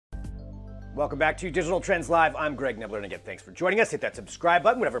Welcome back to Digital Trends Live. I'm Greg Nibbler, and again, thanks for joining us. Hit that subscribe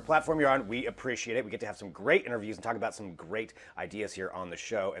button, whatever platform you're on. We appreciate it. We get to have some great interviews and talk about some great ideas here on the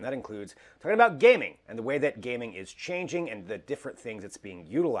show, and that includes talking about gaming and the way that gaming is changing and the different things it's being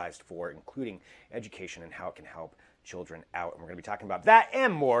utilized for, including education and how it can help children out. And we're going to be talking about that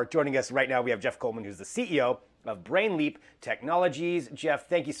and more. Joining us right now, we have Jeff Coleman, who's the CEO of Brainleap Technologies. Jeff,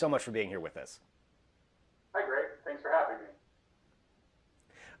 thank you so much for being here with us. Hi, Greg. Thanks for having me.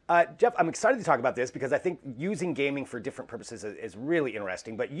 Jeff, I'm excited to talk about this because I think using gaming for different purposes is really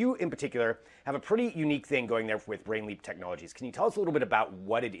interesting, but you in particular have a pretty unique thing going there with Brainleap Technologies. Can you tell us a little bit about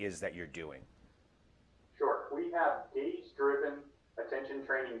what it is that you're doing? Sure. We have gaze-driven attention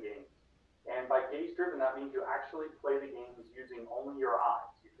training games. And by gaze-driven, that means you actually play the games using only your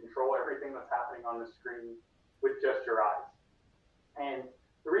eyes. You control everything that's happening on the screen with just your eyes. And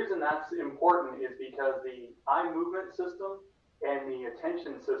the reason that's important is because the eye movement system and the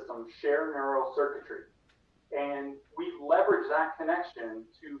attention system share neural circuitry. And we leverage that connection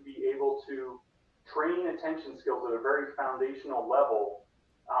to be able to train attention skills at a very foundational level,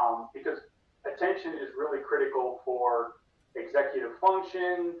 because attention is really critical for executive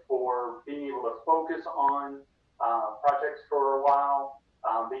function, for being able to focus on projects for a while,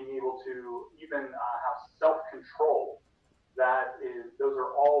 being able to even have self-control. Those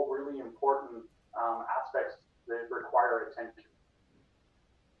are all really important aspects that require attention.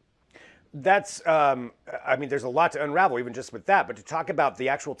 That's, I mean, there's a lot to unravel even just with that, but to talk about the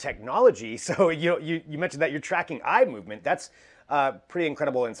actual technology, so you mentioned that you're tracking eye movement. That's pretty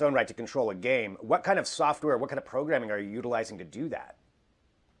incredible in its own right to control a game. What kind of software, what kind of programming are you utilizing to do that?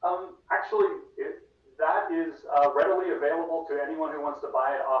 Actually, that is readily available to anyone who wants to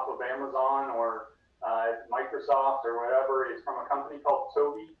buy it off of Amazon or Microsoft or whatever. It's from a company called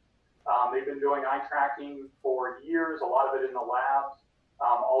Tobii. They've been doing eye tracking for years, a lot of it in the labs.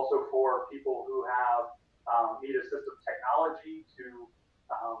 Also for people who have need assistive technology to,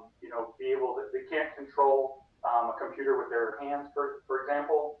 be able to, they can't control a computer with their hands, for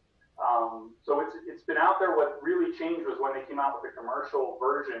example. So it's been out there. What really changed was when they came out with a commercial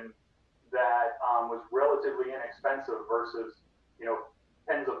version that was relatively inexpensive versus,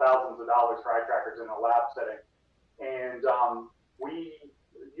 tens of thousands of dollars for eye trackers in a lab setting. And we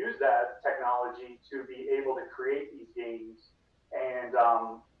use that technology to be able to create these games. And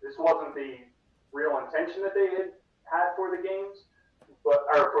this wasn't the real intention that they had for the games,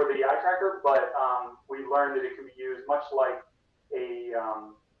 or for the eye tracker, but we learned that it can be used much like a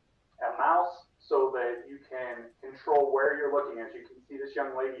mouse, so that you can control where you're looking. As you can see, this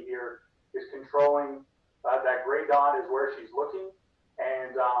young lady here is controlling that gray dot is where she's looking,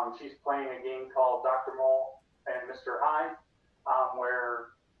 and she's playing a game called Dr. Mole and Mr. Hyde,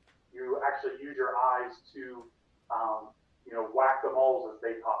 where you actually use your eyes to whack the moles as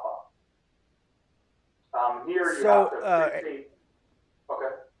they pop up. Here you have to fixate.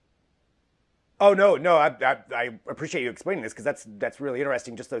 Okay. Oh no! I appreciate you explaining this because that's really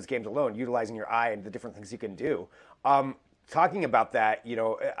interesting. Just those games alone, utilizing your eye and the different things you can do. Talking about that,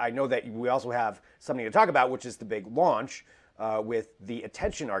 I know that we also have something to talk about, which is the big launch with the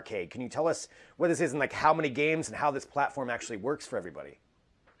Attention Arcade. Can you tell us what this is and like how many games and how this platform actually works for everybody?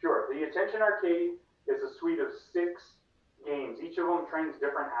 Sure. The Attention Arcade is a suite of 6 games. Each of them trains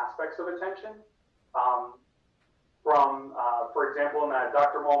different aspects of attention. For example, in that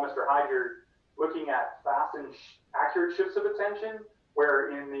Dr. Mole, Mr. Hyde, you're looking at fast and accurate shifts of attention, where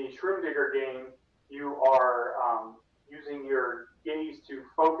in the Shroom Digger game, you are using your gaze to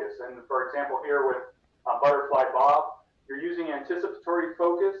focus. And for example, here with Butterfly Bob, you're using anticipatory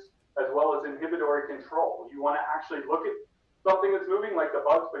focus as well as inhibitory control. You want to actually look at something that's moving like the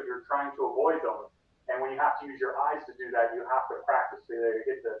bugs, but you're trying to avoid them. And when you have to use your eyes to do that, you have to practice. Say they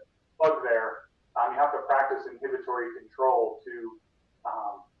hit the bug there, you have to practice inhibitory control to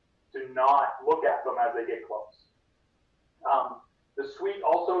not look at them as they get close. The suite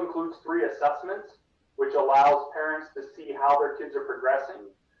also includes 3 assessments, which allows parents to see how their kids are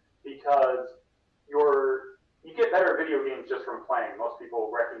progressing, because you get better at video games just from playing. Most people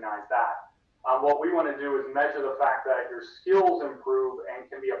recognize that. What we want to do is measure the fact that your skills improve and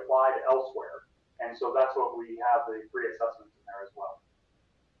can be applied elsewhere. And so that's what we have the 3 assessments in there as well.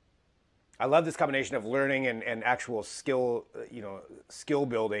 I love this combination of learning and actual skill, skill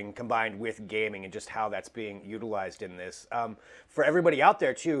building combined with gaming and just how that's being utilized in this. For everybody out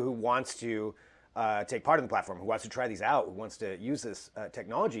there too who wants to take part in the platform, who wants to try these out, who wants to use this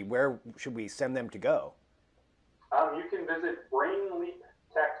technology, where should we send them to go? You can visit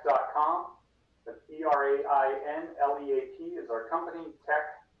brainleaptech.com. That's BRAINLEAP is our company,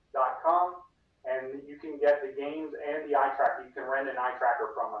 tech.com. and you can get the games and the eye tracker. You can rent an eye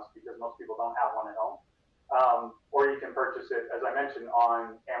tracker from us because most people don't have one at home. Or you can purchase it, as I mentioned,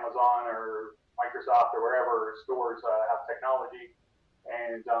 on Amazon or Microsoft or wherever stores have technology,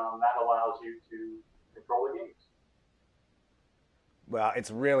 and that allows you to control the games. Well,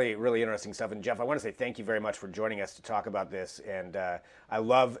 it's really, really interesting stuff. And Jeff, I want to say thank you very much for joining us to talk about this. And I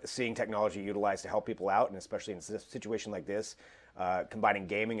love seeing technology utilized to help people out, and especially in a situation like this, combining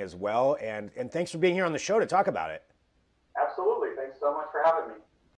gaming as well. And thanks for being here on the show to talk about it. Absolutely. Thanks so much for having me.